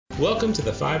Welcome to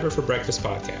the Fiber for Breakfast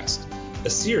podcast, a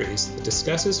series that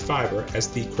discusses fiber as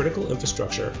the critical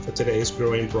infrastructure for today's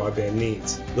growing broadband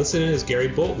needs. Listen in as Gary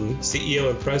Bolton,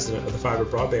 CEO and President of the Fiber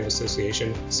Broadband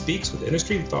Association, speaks with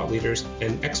industry thought leaders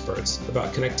and experts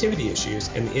about connectivity issues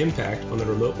and the impact on the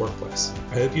remote workplace.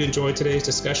 I hope you enjoyed today's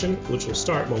discussion, which will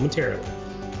start momentarily.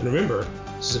 And remember,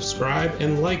 subscribe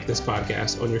and like this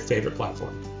podcast on your favorite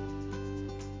platform.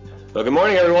 Well, good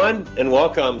morning, everyone, and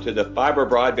welcome to the Fiber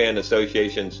Broadband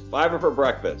Association's Fiber for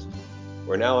Breakfast.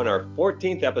 We're now in our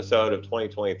 14th episode of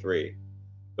 2023.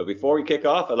 But before we kick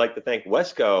off, I'd like to thank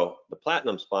Wesco, the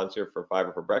platinum sponsor for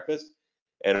Fiber for Breakfast,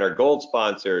 and our gold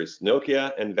sponsors,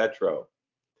 Nokia and Vetro.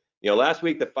 Last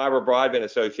week, the Fiber Broadband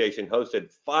Association hosted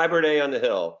Fiber Day on the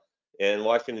Hill in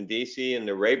Washington, D.C. in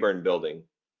the Rayburn building.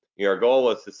 Our goal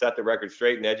was to set the record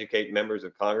straight and educate members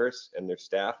of Congress and their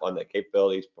staff on the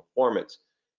capabilities, performance,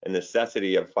 and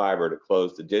necessity of fiber to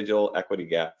close the digital equity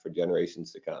gap for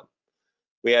generations to come.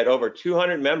 We had over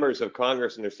 200 members of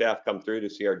Congress and their staff come through to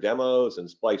see our demos and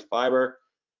splice fiber,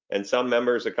 and some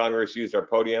members of Congress used our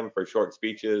podium for short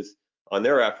speeches on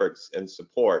their efforts and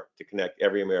support to connect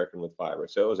every American with fiber.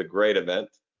 So it was a great event.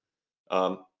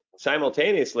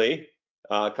 Simultaneously,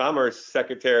 Commerce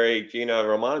Secretary Gina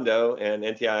Raimondo and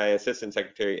NTIA Assistant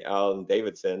Secretary Alan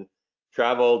Davidson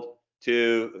traveled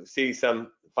to see some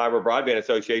Fiber Broadband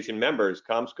Association members,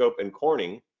 CommScope and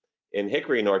Corning, in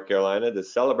Hickory, North Carolina, to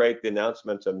celebrate the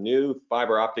announcements of new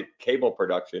fiber optic cable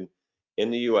production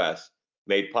in the U.S.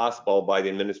 made possible by the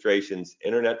administration's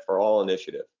Internet for All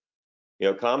initiative.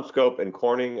 CommScope and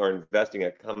Corning are investing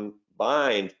a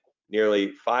combined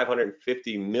nearly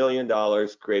 $550 million,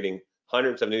 creating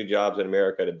hundreds of new jobs in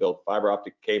America to build fiber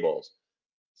optic cables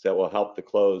that will help to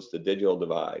close the digital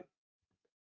divide.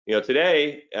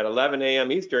 Today at 11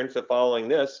 a.m. Eastern, so following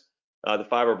this, the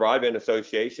Fiber Broadband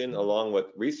Association, along with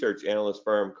research analyst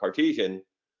firm Cartesian,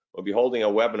 will be holding a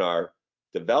webinar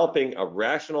developing a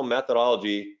rational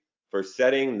methodology for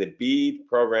setting the BEAD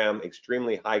program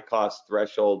extremely high cost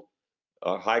threshold,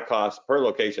 high cost per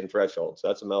location threshold. So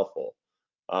that's a mouthful.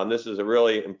 This is a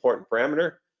really important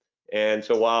parameter. And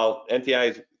so while NTI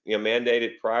is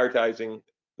mandated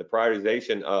the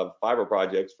prioritization of fiber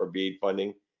projects for BEAD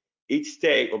funding, each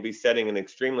state will be setting an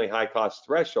extremely high cost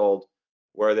threshold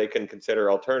where they can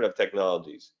consider alternative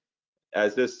technologies.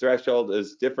 As this threshold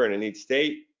is different in each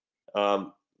state,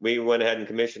 we went ahead and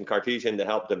commissioned Cartesian to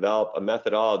help develop a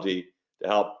methodology to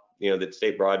help that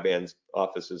state broadband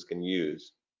offices can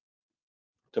use.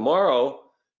 Tomorrow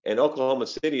in Oklahoma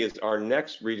City is our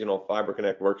next regional Fiber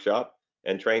Connect workshop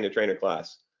and train the trainer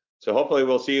class. So hopefully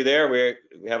we'll see you there.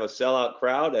 We have a sellout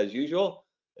crowd as usual.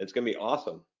 It's going to be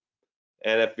awesome.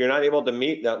 And if you're not able to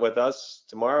meet with us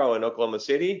tomorrow in Oklahoma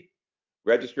City,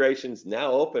 registration's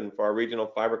now open for our regional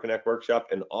Fiber Connect workshop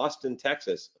in Austin,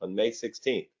 Texas on May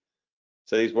 16th.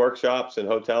 So these workshops and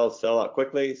hotels sell out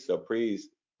quickly, so please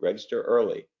register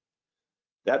early.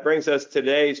 That brings us to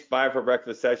today's Fiber for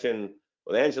Breakfast session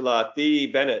with Angela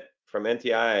Bennett from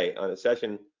NTIA on a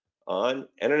session on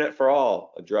Internet for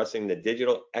All, addressing the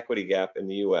digital equity gap in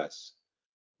the U.S.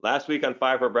 Last week on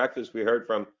Fiber for Breakfast, we heard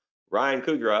from Ryan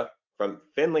Kudra from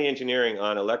Finley Engineering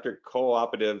on electric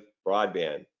cooperative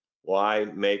broadband, why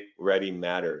make ready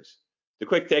matters. The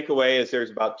quick takeaway is there's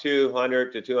about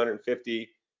 200 to 250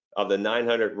 of the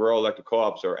 900 rural electric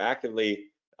co-ops are actively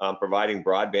providing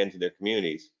broadband to their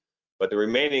communities, but the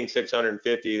remaining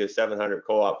 650 to 700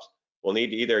 co-ops will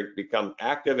need to either become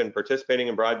active in participating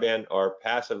in broadband or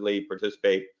passively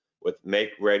participate with make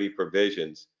ready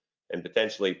provisions and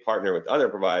potentially partner with other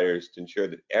providers to ensure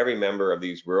that every member of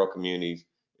these rural communities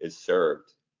is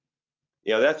served.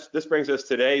 This brings us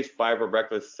today's Fiber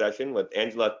Breakfast session with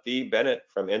Angela Bennett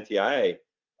from NTIA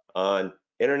on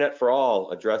Internet for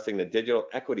All, addressing the digital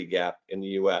equity gap in the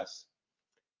U.S.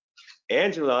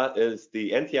 Angela is the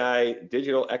NTI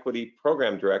Digital Equity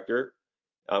Program Director,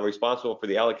 responsible for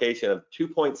the allocation of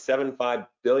 $2.75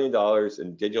 billion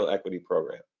in digital equity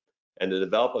program and the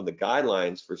development of the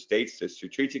guidelines for states to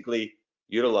strategically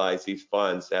utilize these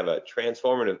funds to have a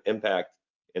transformative impact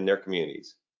in their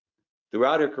communities.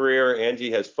 Throughout her career,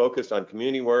 Angie has focused on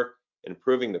community work,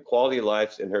 improving the quality of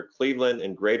lives in her Cleveland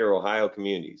and Greater Ohio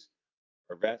communities.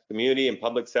 Her vast community and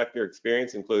public sector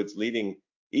experience includes leading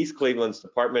East Cleveland's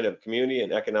Department of Community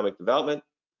and Economic Development,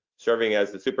 serving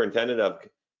as the superintendent of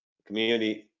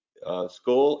community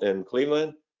school in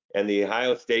Cleveland, and the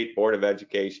Ohio State Board of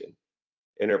Education.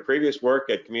 In her previous work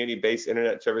at community-based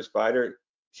internet service provider,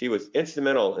 she was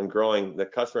instrumental in growing the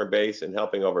customer base and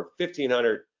helping over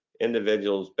 1,500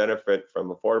 individuals benefit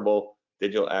from affordable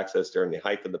digital access during the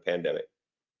height of the pandemic.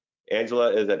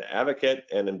 Angela is an advocate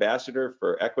and ambassador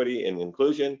for equity and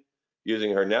inclusion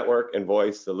using her network and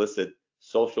voice to elicit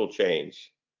social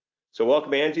change. So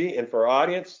welcome, Angie. And for our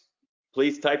audience,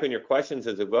 please type in your questions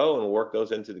as we go, and we'll work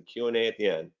those into the Q&A at the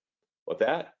end. With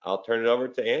that, I'll turn it over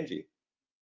to Angie.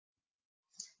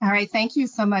 All right, thank you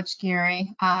so much,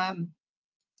 Gary.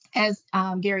 As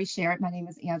Gary shared, my name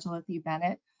is Angela Thee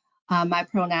Bennett. My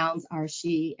pronouns are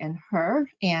she and her,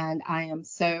 and I am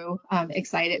so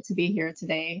excited to be here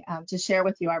today to share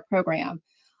with you our program.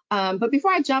 But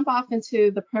before I jump off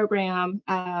into the program,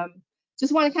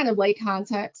 just want to kind of lay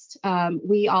context.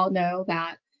 We all know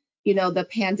that, the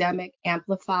pandemic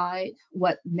amplified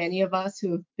what many of us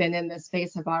who have been in this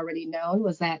space have already known,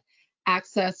 was that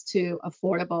access to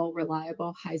affordable,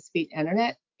 reliable, high-speed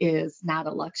internet is not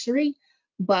a luxury,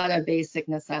 but a basic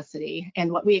necessity.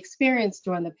 And what we experienced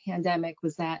during the pandemic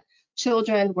was that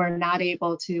children were not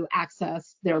able to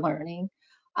access their learning.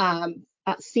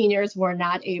 Seniors were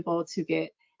not able to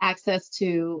get access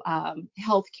to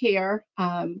health care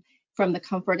from the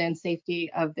comfort and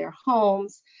safety of their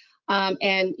homes.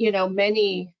 And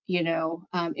many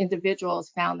individuals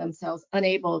found themselves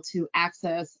unable to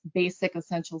access basic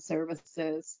essential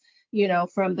services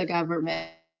from the government,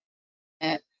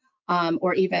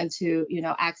 or even to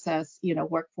access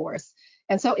workforce.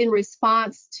 And so in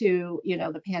response to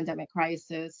the pandemic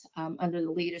crisis, under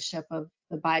the leadership of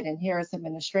the Biden-Harris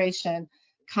administration,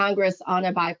 Congress on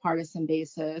a bipartisan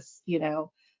basis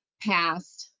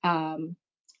passed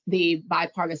the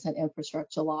bipartisan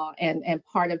infrastructure law, and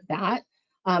part of that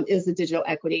is the Digital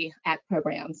Equity Act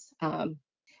programs.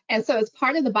 And so as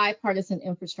part of the bipartisan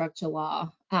infrastructure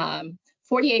law,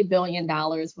 $48 billion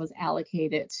was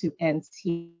allocated to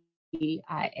NTIA.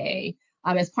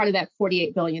 As part of that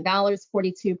 $48 billion,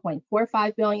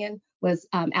 $42.45 billion was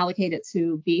allocated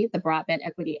to BEAD, the Broadband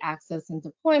Equity Access and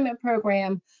Deployment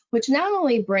Program, which not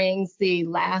only brings the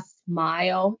last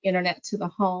mile internet to the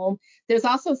home, there's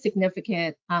also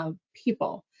significant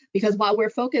people. Because while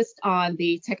we're focused on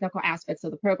the technical aspects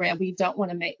of the program, we don't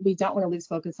want to lose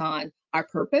focus on our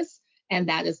purpose, and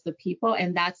that is the people,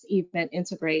 and that's even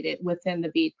integrated within the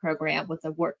BEAD program with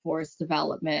the workforce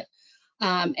development.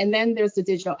 And then there's the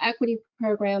Digital Equity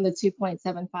Program, the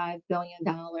 $2.75 billion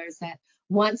that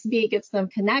once BEAD gets them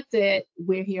connected,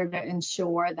 we're here to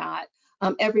ensure that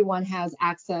everyone has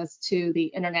access to the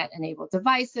internet-enabled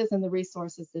devices and the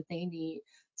resources that they need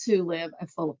to live a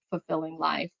fulfilling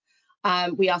life.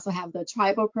 We also have the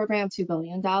Tribal Program, $2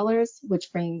 billion, which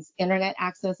brings internet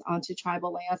access onto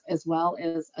tribal lands, as well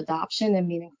as adoption and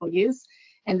meaningful use.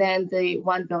 And then the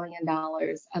 $1 billion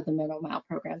of the Middle Mile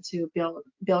program to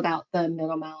build out the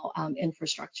Middle Mile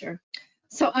infrastructure.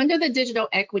 So under the Digital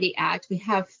Equity Act, we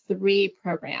have 3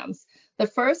 programs. The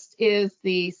first is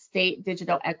the State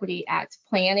Digital Equity Act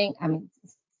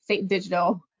State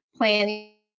Digital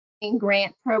Planning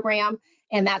Grant Program,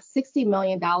 and that's $60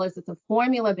 million. It's a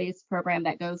formula-based program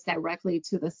that goes directly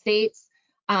to the states.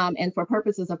 And for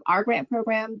purposes of our grant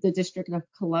program, the District of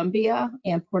Columbia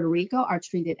and Puerto Rico are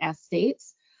treated as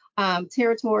states,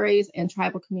 territories, and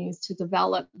tribal communities to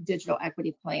develop digital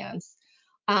equity plans.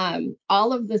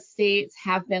 All of the states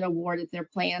have been awarded their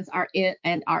plans, are in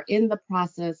the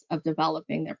process of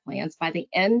developing their plans. By the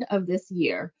end of this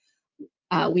year,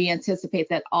 we anticipate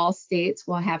that all states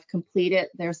will have completed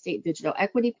their state digital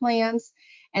equity plans,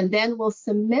 and then we'll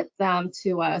submit them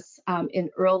to us in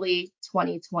early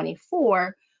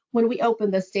 2024 when we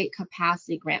open the State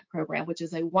Capacity Grant Program, which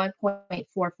is a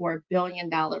 $1.44 billion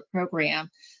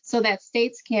program, so that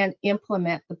states can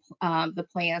implement the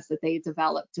plans that they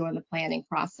developed during the planning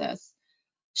process.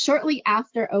 Shortly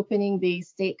after opening the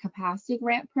State Capacity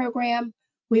Grant Program,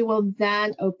 we will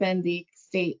then open the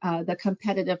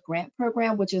Competitive Grant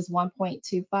Program, which is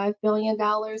 $1.25 billion,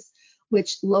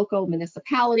 which local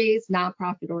municipalities,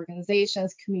 nonprofit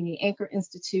organizations, community anchor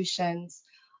institutions,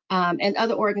 and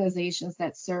other organizations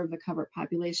that serve the covered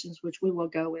populations, which we will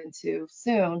go into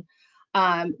soon,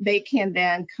 they can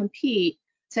then compete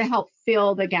to help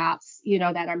fill the gaps,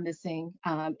 that are missing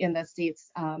in the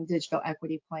state's digital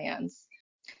equity plans.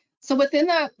 So within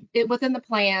the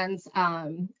plans,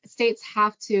 states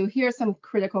have to, here are some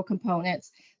critical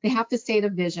components. They have to state a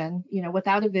vision.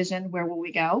 Without a vision, where will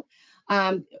we go?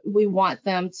 We want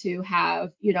them to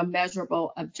have,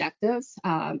 measurable objectives.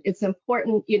 It's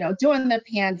important, during the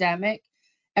pandemic,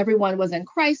 everyone was in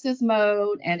crisis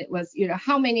mode, and it was,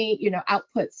 how many,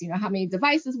 outputs, how many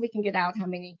devices we can get out, how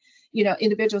many,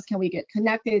 individuals can we get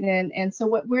connected. And so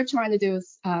what we're trying to do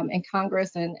is, in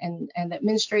Congress and the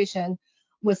administration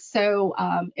was so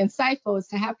insightful, is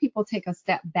to have people take a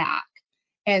step back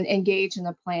and engage in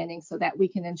the planning so that we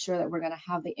can ensure that we're going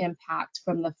to have the impact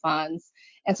from the funds.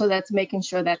 And so that's making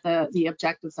sure that the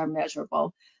objectives are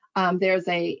measurable. There's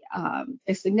a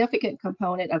significant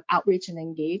component of outreach and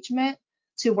engagement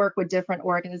to work with different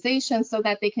organizations so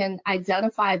that they can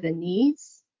identify the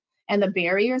needs and the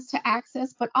barriers to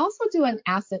access, but also do an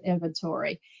asset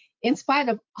inventory. In spite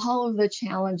of all of the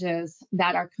challenges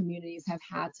that our communities have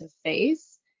had to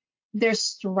face, there's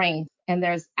strength and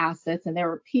there's assets, and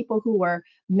there are people who are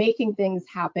making things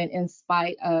happen in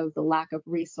spite of the lack of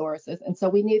resources. And so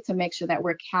we need to make sure that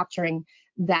we're capturing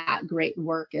that great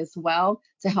work as well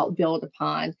to help build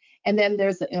upon. And then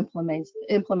there's the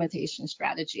implementation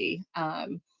strategy.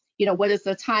 What is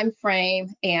the time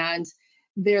frame? And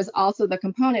there's also the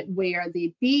component where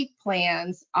the BEAD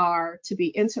plans are to be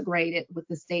integrated with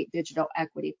the state digital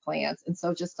equity plans. And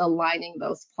so just aligning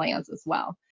those plans as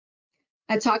well.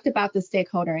 I talked about the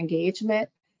stakeholder engagement.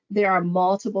 There are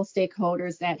multiple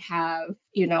stakeholders that have,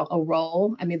 a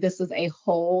role. I mean, this is a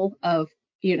whole of,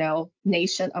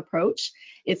 nation approach.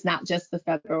 It's not just the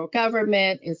federal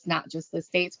government, it's not just the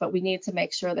states, but we need to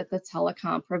make sure that the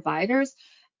telecom providers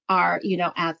are,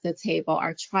 at the table,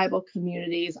 our tribal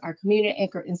communities, our community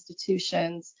anchor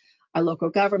institutions, our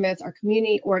local governments, our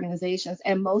community organizations,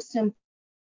 and most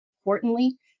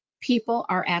importantly, people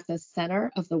are at the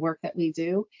center of the work that we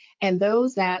do, and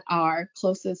those that are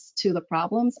closest to the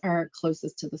problems are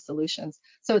closest to the solutions.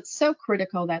 So it's so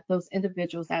critical that those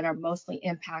individuals that are mostly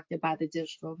impacted by the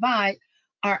digital divide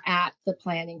are at the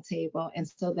planning table, and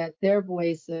so that their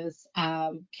voices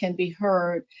can be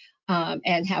heard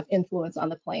and have influence on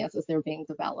the plans as they're being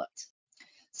developed.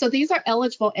 So these are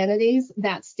eligible entities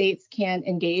that states can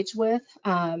engage with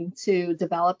to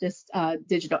develop this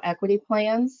digital equity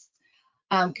plans.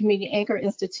 Community anchor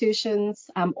institutions,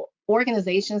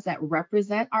 organizations that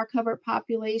represent our covered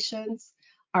populations,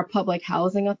 our public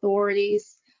housing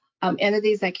authorities,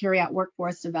 entities that carry out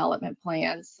workforce development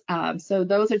plans. So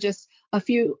those are just a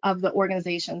few of the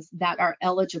organizations that are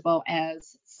eligible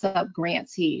as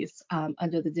sub-grantees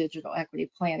under the Digital Equity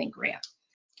Planning Grant.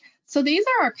 So these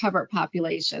are our covered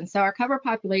populations. So our covered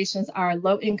populations are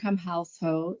low-income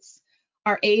households,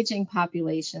 our aging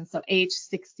population, so age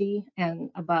 60 and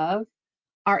above,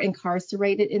 are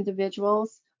incarcerated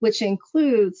individuals, which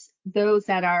includes those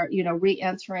that are,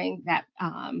 re-entering that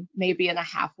may be in a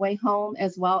halfway home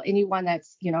as well. Anyone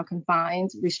that's,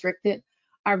 confined, restricted.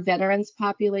 Our veterans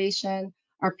population,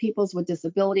 our peoples with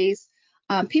disabilities,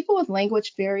 people with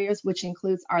language barriers, which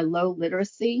includes our low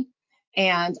literacy,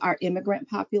 and our immigrant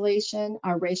population,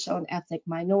 our racial and ethnic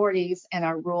minorities, and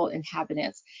our rural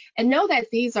inhabitants. And know that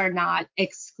these are not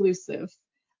exclusive,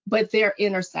 but they're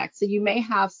intersect. So you may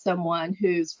have someone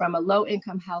who's from a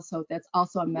low-income household that's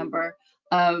also a member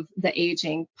of the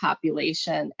aging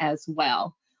population as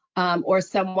well, or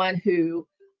someone who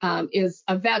is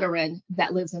a veteran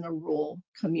that lives in a rural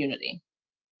community.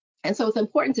 And so it's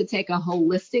important to take a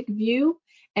holistic view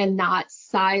and not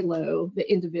silo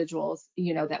the individuals,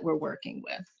 that we're working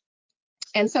with.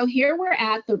 And so here we're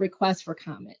at the request for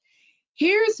comment.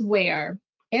 Here's where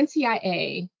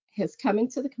NTIA has come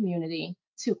into the community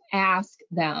to ask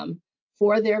them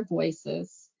for their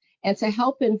voices and to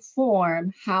help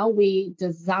inform how we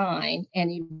design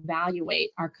and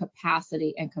evaluate our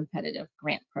capacity and competitive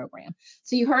grant program.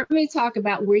 So you heard me talk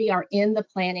about we are in the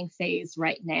planning phase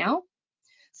right now.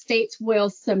 States will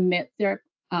submit their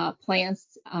plans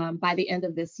by the end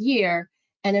of this year,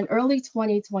 and in early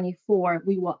 2024,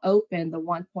 we will open the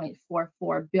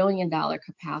 $1.44 billion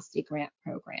capacity grant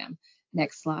program.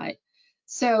 Next slide.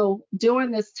 So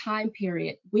during this time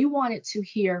period, we wanted to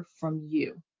hear from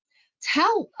you.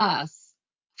 Tell us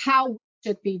how we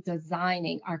should be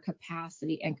designing our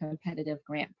capacity and competitive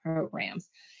grant programs.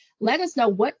 Let us know,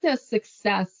 what does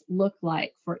success look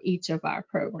like for each of our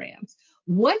programs?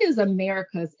 What is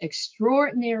America's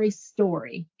extraordinary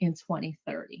story in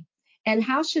 2030? And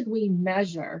how should we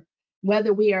measure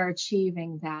whether we are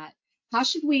achieving that? How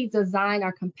should we design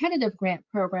our competitive grant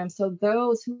program so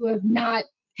those who have not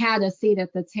had a seat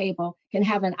at the table can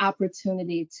have an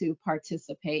opportunity to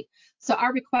participate? So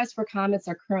our requests for comments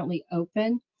are currently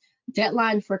open.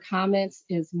 Deadline for comments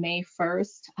is May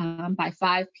 1st by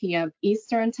 5 p.m.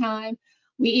 Eastern time.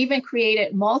 We even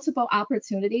created multiple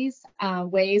opportunities,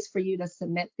 ways for you to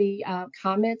submit the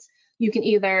comments. You can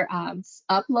either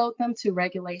upload them to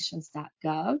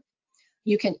regulations.gov.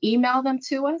 You can email them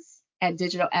to us at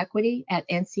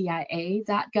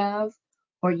digitalequity@ntia.gov,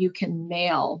 or you can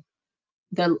mail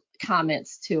the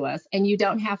comments to us. And you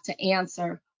don't have to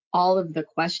answer all of the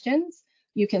questions.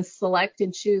 You can select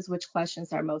and choose which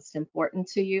questions are most important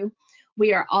to you.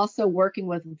 We are also working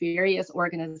with various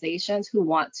organizations who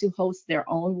want to host their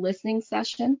own listening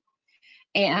session.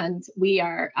 And we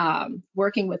are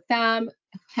working with them,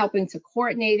 helping to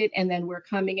coordinate it. And then we're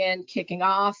coming in, kicking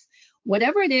off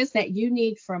whatever it is that you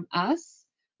need from us,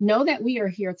 know that we are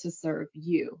here to serve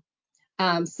you.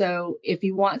 So if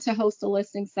you want to host a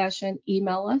listening session,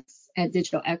 email us at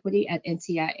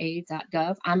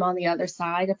digitalequity@ntia.gov. I'm on the other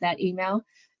side of that email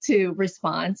to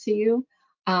respond to you.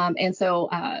 And so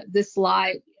this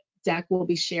slide deck will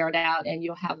be shared out and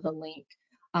you'll have the link.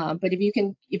 But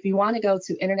if you want to go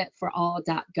to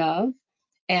internetforall.gov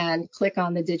and click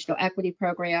on the digital equity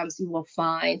programs, you will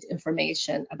find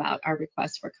information about our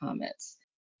request for comments.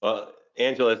 Well,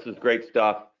 Angela, this is great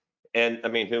stuff. And I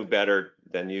mean, who better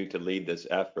than you to lead this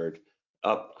effort?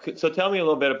 So tell me a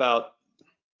little bit about,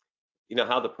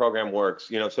 how the program works.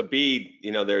 So BEAD,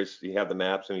 you have the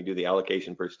maps and you do the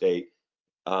allocation per state.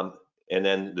 And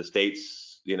then the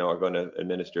states, are going to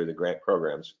administer the grant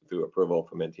programs through approval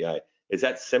from NTI. Is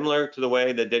that similar to the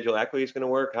way that digital equity is going to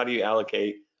work? How do you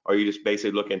allocate? Or are you just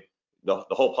basically looking, the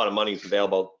whole pot of money is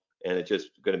available and it's just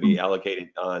going to be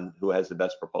allocated on who has the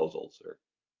best proposals? Or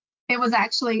it was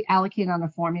actually allocated on a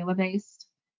formula based.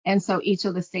 And so each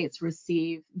of the states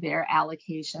receive their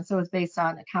allocation. So it's based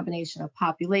on a combination of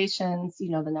populations, the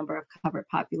number of covered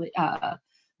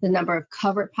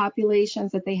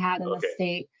populations that they had in the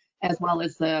state, as well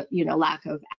as the, lack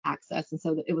of access. And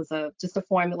so it was just a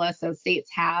formula. So states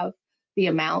have the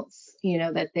amounts,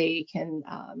 that they can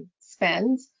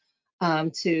spend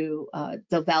to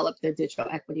develop their digital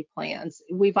equity plans.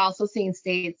 We've also seen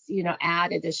states,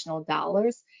 add additional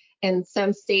dollars, and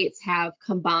some states have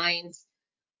combined,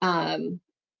 part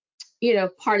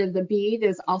of the BEAD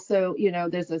is also,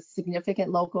 there's a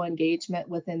significant local engagement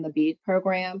within the BEAD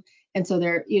program. And so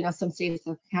there, some states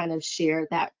have kind of shared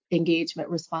that engagement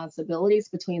responsibilities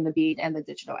between the BEAD and the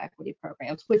digital equity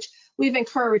programs, which we've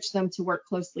encouraged them to work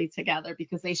closely together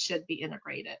because they should be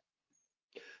integrated.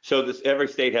 So every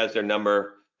state has their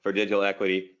number for digital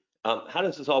equity. How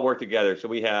does this all work together? So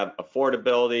we have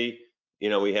affordability,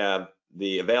 we have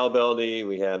the availability,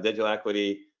 we have digital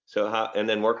equity, and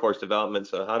then workforce development.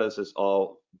 So how does this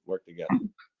all work together?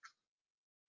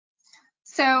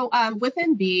 So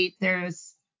within BEAD,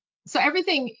 so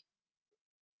everything,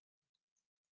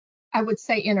 I would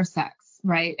say, intersects,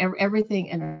 right? Everything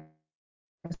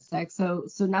intersects. So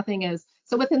nothing is,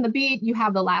 so within the BEAD, you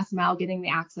have the last mile getting the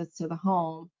access to the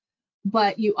home,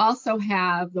 but you also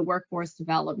have the workforce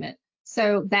development.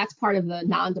 So that's part of the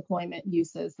non-deployment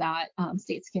uses that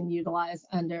states can utilize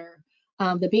under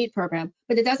the BEAD program,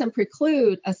 but it doesn't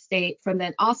preclude a state from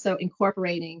then also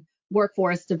incorporating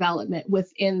workforce development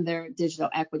within their digital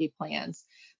equity plans.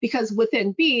 Because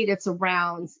within BEAD, it's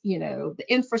around, the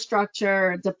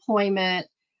infrastructure, deployment,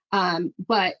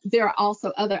 but there are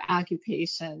also other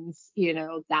occupations,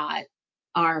 that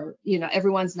are,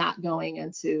 everyone's not going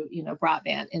into,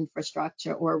 broadband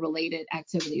infrastructure or related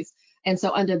activities. And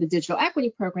so under the digital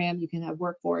equity program, you can have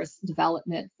workforce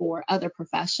development for other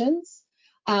professions.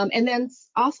 And then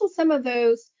also some of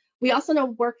those, we also know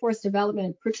workforce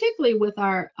development, particularly with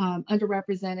our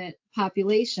underrepresented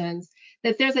populations,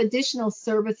 that there's additional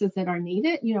services that are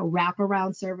needed,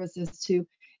 wraparound services to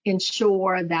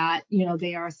ensure that,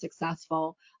 they are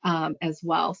successful as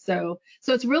well. So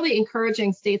it's really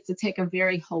encouraging states to take a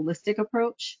very holistic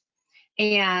approach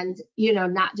and,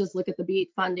 not just look at the BEAD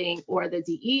funding or the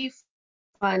DE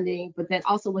funding, but then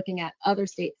also looking at other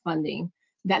state funding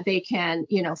that they can,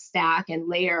 stack and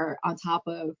layer on top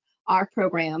of our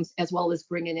programs, as well as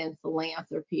bringing in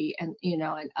philanthropy and,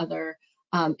 and other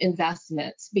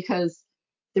investments, because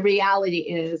the reality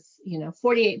is,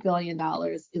 $48 billion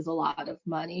is a lot of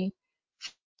money.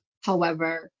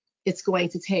 However, it's going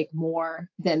to take more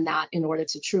than that in order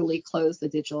to truly close the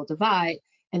digital divide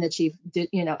and achieve,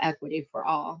 equity for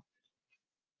all.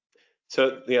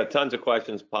 So, tons of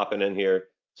questions popping in here.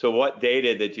 So what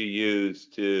data did you use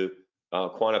to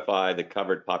quantify the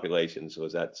covered populations?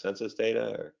 Was that census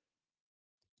data? Or?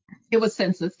 It was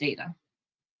census data.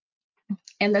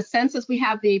 And the census, we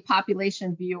have the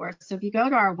population viewer. So if you go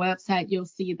to our website, you'll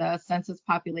see the census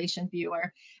population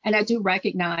viewer. And I do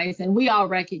recognize, and we all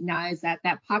recognize, that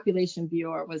that population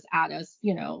viewer was at a,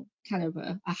 kind of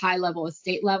a high level, a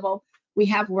state level. We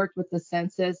have worked with the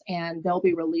census, and they'll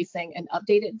be releasing an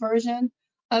updated version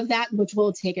of that, which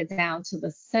will take it down to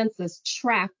the census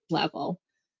tract level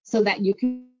so that you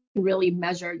can really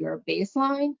measure your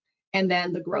baseline and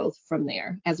then the growth from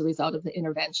there as a result of the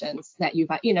interventions that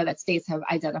that states have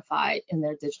identified in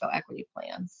their digital equity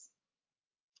plans.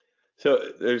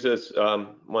 So there's this,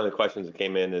 one of the questions that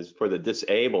came in is, for the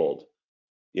disabled,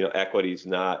 equity is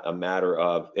not a matter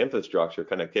of infrastructure,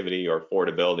 connectivity, or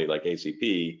affordability like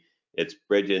ACP. It's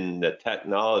bridging the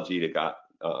technology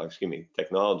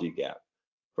technology gap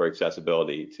for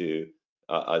accessibility to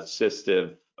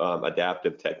assistive,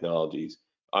 adaptive technologies.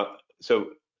 So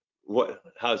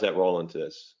how does that roll into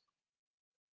this?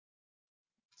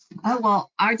 Oh,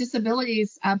 well, our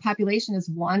disabilities population is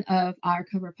one of our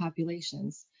covered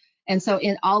populations. And so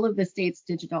in all of the state's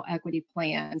digital equity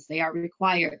plans, they are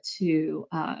required to,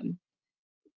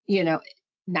 you know,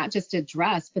 not just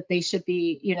address, but they should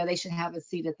be, they should have a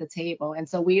seat at the table. And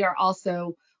so we are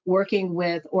also working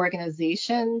with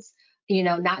organizations,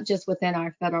 not just within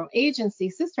our federal agency,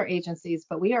 sister agencies,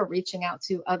 but we are reaching out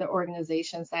to other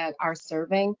organizations that are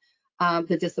serving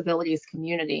the disabilities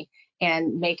community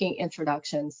and making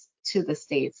introductions to the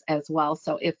states as well.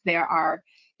 So if there are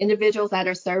individuals that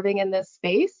are serving in this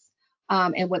space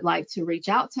and would like to reach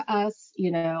out to us,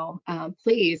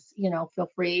 please, feel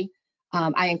free.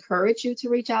 I encourage you to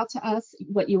reach out to us.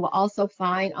 What you will also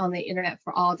find on the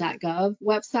internetforall.gov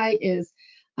website is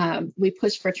we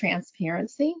push for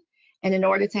transparency. And in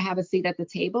order to have a seat at the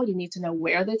table, you need to know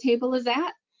where the table is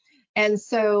at. And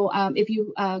so if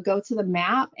you go to the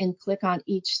map and click on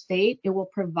each state, it will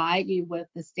provide you with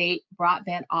the state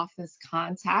broadband office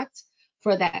contact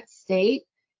for that state.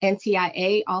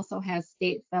 NTIA also has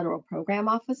state federal program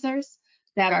officers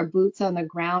that are boots on the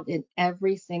ground in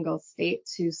every single state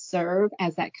to serve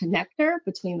as that connector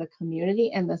between the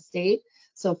community and the state.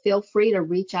 So feel free to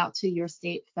reach out to your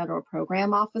state federal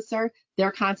program officer.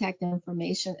 Their contact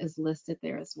information is listed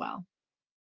there as well.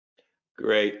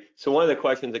 Great. So one of the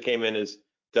questions that came in is,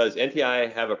 does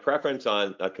NTI have a preference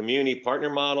on a community partner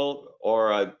model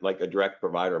or like a direct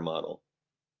provider model?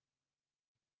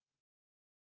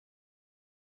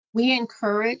 We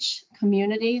encourage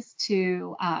communities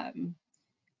to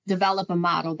develop a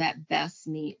model that best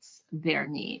meets their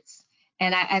needs.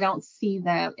 And I don't see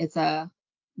that it's a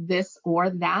this or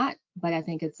that, but I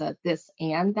think it's a this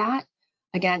and that.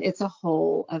 Again, it's a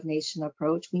whole of nation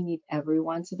approach. We need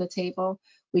everyone to the table.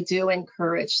 We do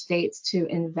encourage states to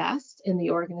invest in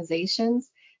the organizations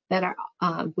that are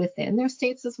within their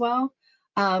states as well,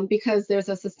 because there's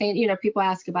a people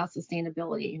ask about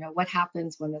sustainability, what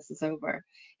happens when this is over?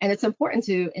 And it's important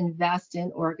to invest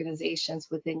in organizations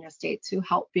within your state to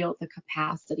help build the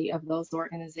capacity of those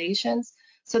organizations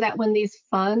so that when these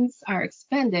funds are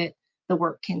expended, the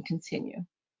work can continue.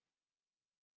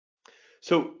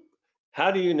 So how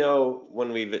do you know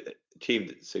when we've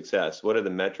achieved success? What are the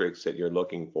metrics that you're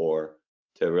looking for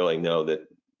to really know that,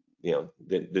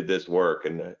 did this work?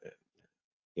 And,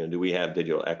 do we have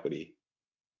digital equity?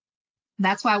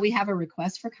 That's why we have a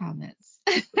request for comments.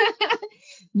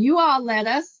 You all let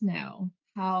us know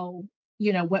how,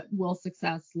 what will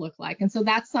success look like. And so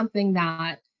that's something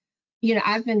that,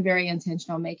 I've been very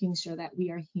intentional making sure that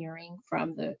we are hearing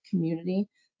from the community.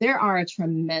 There are a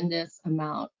tremendous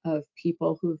amount of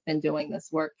people who've been doing this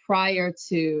work prior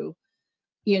to,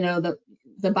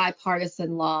 the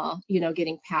bipartisan law,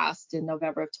 getting passed in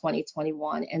November of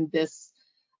 2021 and this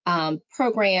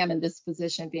program and this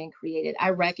position being created. I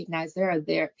recognize there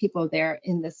are people there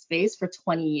in this space for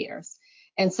 20 years.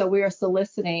 And so we are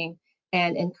soliciting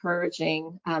and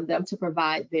encouraging them to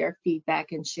provide their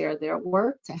feedback and share their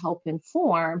work to help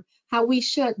inform how we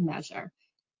should measure,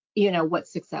 what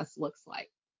success looks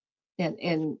like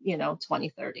in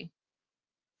 2030.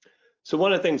 So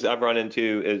one of the things I've run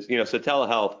into is, so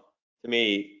telehealth to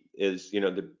me is,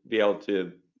 to be able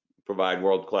to provide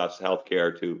world-class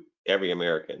healthcare to every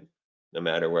American, no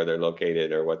matter where they're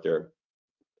located or what their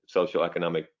social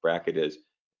economic bracket is.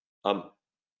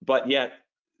 But yet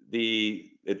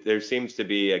there seems to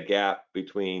be a gap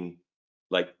between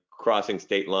like crossing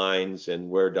state lines and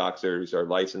where doctors are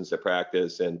licensed to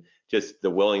practice and just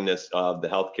the willingness of the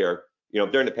healthcare.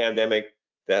 During the pandemic,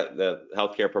 that the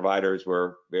healthcare providers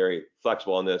were very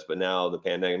flexible on this, but now the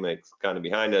pandemic's kind of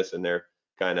behind us and they're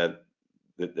kind of,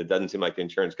 it doesn't seem like the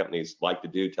insurance companies like to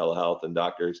do telehealth and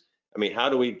doctors. I mean, how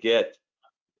do we get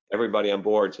everybody on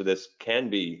board so this can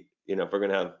be, if we're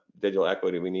going to have digital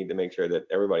equity, we need to make sure that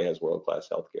everybody has world-class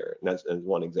healthcare. And that's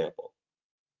one example.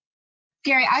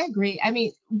 Gary, I agree. I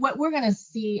mean, what we're going to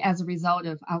see as a result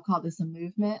of, I'll call this a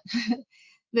movement,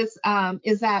 this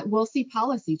is that we'll see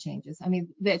policy changes. I mean,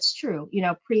 that's true.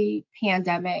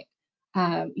 Pre-pandemic,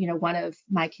 one of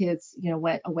my kids,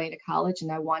 went away to college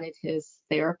and I wanted his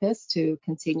therapist to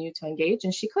continue to engage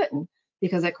and she couldn't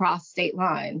because it crossed state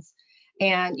lines.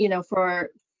 And,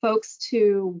 for folks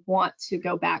to want to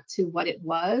go back to what it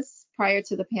was prior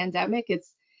to the pandemic,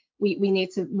 we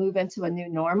need to move into a new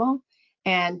normal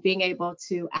and being able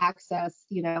to access,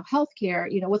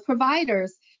 healthcare, with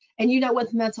providers and,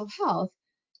 with mental health.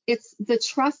 It's the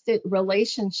trusted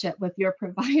relationship with your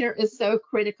provider is so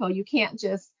critical. You can't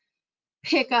just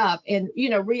pick up and,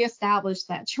 reestablish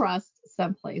that trust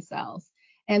someplace else.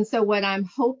 And so what I'm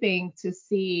hoping to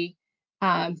see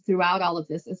throughout all of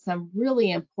this is some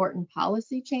really important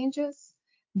policy changes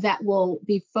that will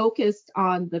be focused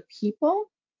on the people,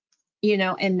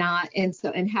 and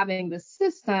having the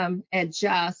system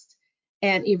adjust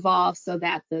and evolve so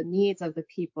that the needs of the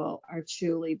people are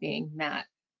truly being met.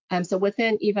 So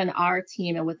within even our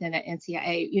team and within an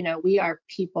NTIA, we are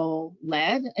people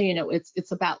led.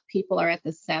 It's about people are at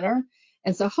the center.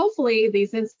 And so hopefully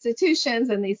these institutions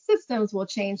and these systems will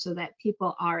change so that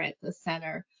people are at the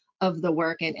center of the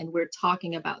work, and we're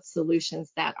talking about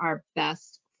solutions that are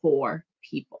best for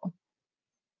people.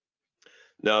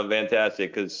 No,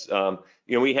 fantastic. Because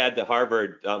we had the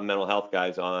Harvard mental health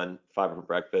guys on Fiber for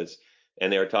Breakfast,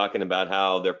 and they were talking about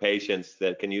how their patients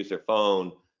that can use their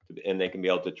phone and they can be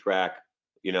able to track,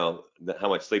 how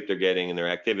much sleep they're getting and their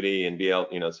activity, and be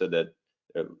able, so that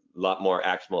a lot more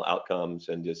actionable outcomes,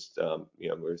 and just,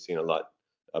 we're seeing a lot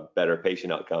of better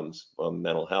patient outcomes on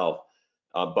mental health.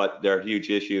 But their huge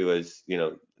issue is,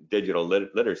 digital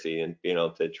literacy, and being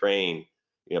able to train,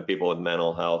 people with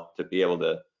mental health to be able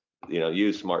to,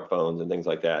 use smartphones and things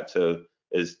like that. So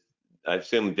I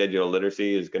assume digital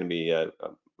literacy is going to be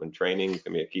when training is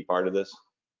going to be a key part of this.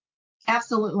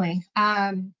 Absolutely.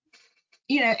 And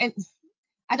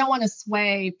I don't want to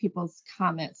sway people's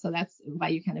comments, so that's why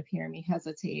you kind of hear me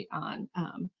hesitate on.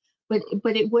 But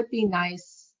it would be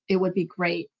nice. It would be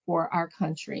great for our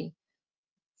country,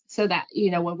 so that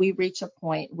when we reach a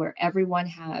point where everyone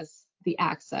has the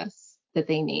access that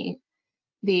they need,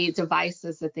 the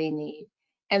devices that they need,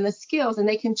 and the skills, and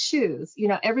they can choose.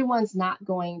 Everyone's not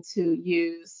going to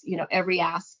use every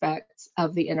aspect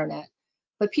of the internet,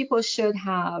 but people should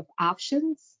have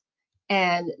options.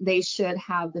 And they should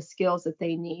have the skills that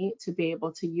they need to be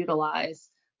able to utilize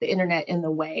the internet in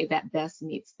the way that best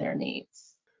meets their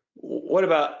needs. What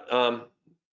about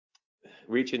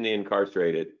reaching the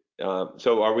incarcerated?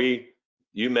 So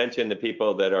you mentioned the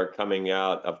people that are coming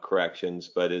out of corrections,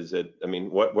 but is it,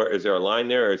 where is there a line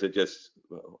there, or is it just,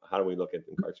 how do we look at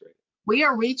incarcerated? We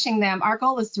are reaching them. Our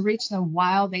goal is to reach them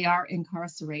while they are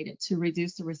incarcerated to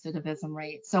reduce the recidivism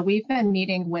rate. So we've been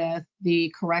meeting with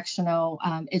the correctional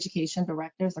education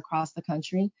directors across the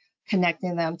country,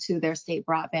 connecting them to their state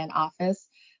broadband office.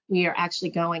 We are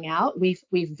actually going out. We've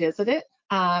visited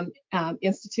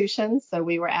institutions. So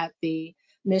we were at the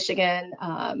Michigan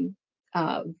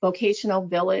Vocational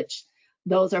Village.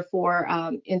 Those are for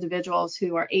individuals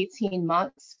who are 18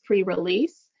 months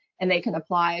pre-release, and they can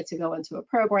apply to go into a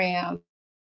program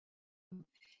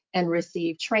and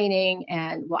receive training,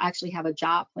 and will actually have a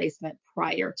job placement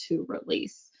prior to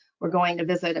release. We're going to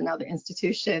visit another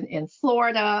institution in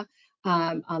Florida.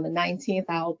 On the 19th,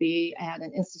 I'll be at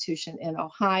an institution in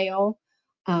Ohio.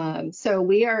 So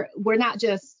we're not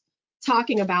just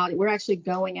talking about it, we're actually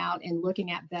going out and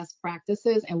looking at best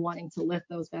practices and wanting to lift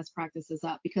those best practices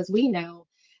up, because we know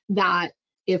that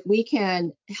if we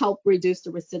can help reduce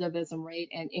the recidivism rate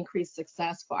and increase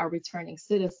success for our returning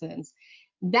citizens,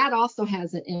 that also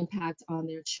has an impact on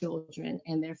their children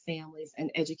and their families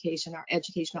and education, our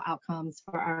educational outcomes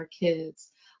for our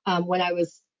kids. When I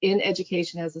was in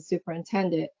education as a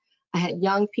superintendent, I had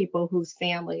young people whose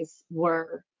families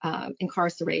were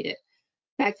incarcerated.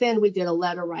 Back then, we did a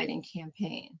letter writing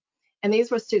campaign, and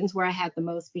these were students where I had the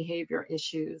most behavior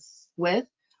issues with.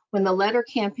 When the letter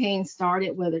campaign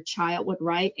started, where the child would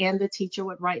write and the teacher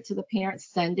would write to the parents,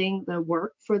 sending the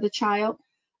work for the child,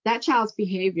 that child's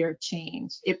behavior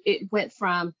changed. It went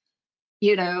from,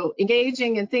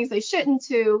 engaging in things they shouldn't,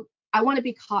 to, I want to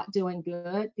be caught doing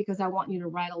good because I want you to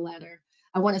write a letter.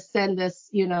 I want to send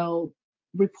this,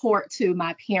 report to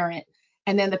my parent,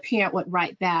 and then the parent would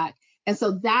write back. And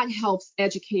so that helps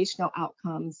educational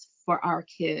outcomes for our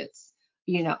kids,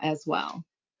 as well.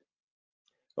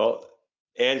 Well,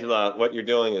 Angela, what you're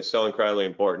doing is so incredibly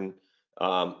important.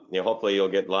 Hopefully you'll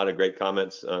get a lot of great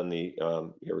comments on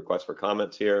your request for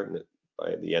comments here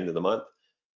by the end of the month.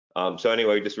 So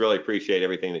anyway, we just really appreciate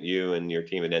everything that you and your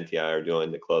team at NTI are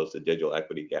doing to close the digital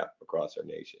equity gap across our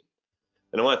nation.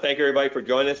 And I want to thank everybody for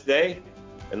joining us today,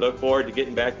 and look forward to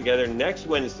getting back together next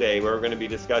Wednesday, where we're going to be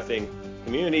discussing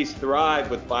Communities Thrive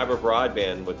with Fiber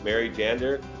Broadband with Mary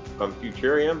Jander from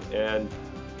Futurium, and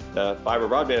the Fiber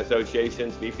Broadband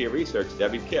Association's VP of Research,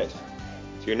 Debbie Kish.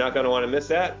 So you're not going to want to miss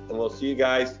that, and we'll see you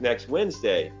guys next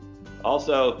Wednesday.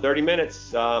 Also, 30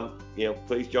 minutes,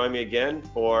 please join me again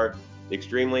for the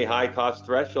extremely high cost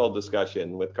threshold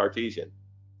discussion with Cartesian.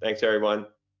 Thanks, everyone.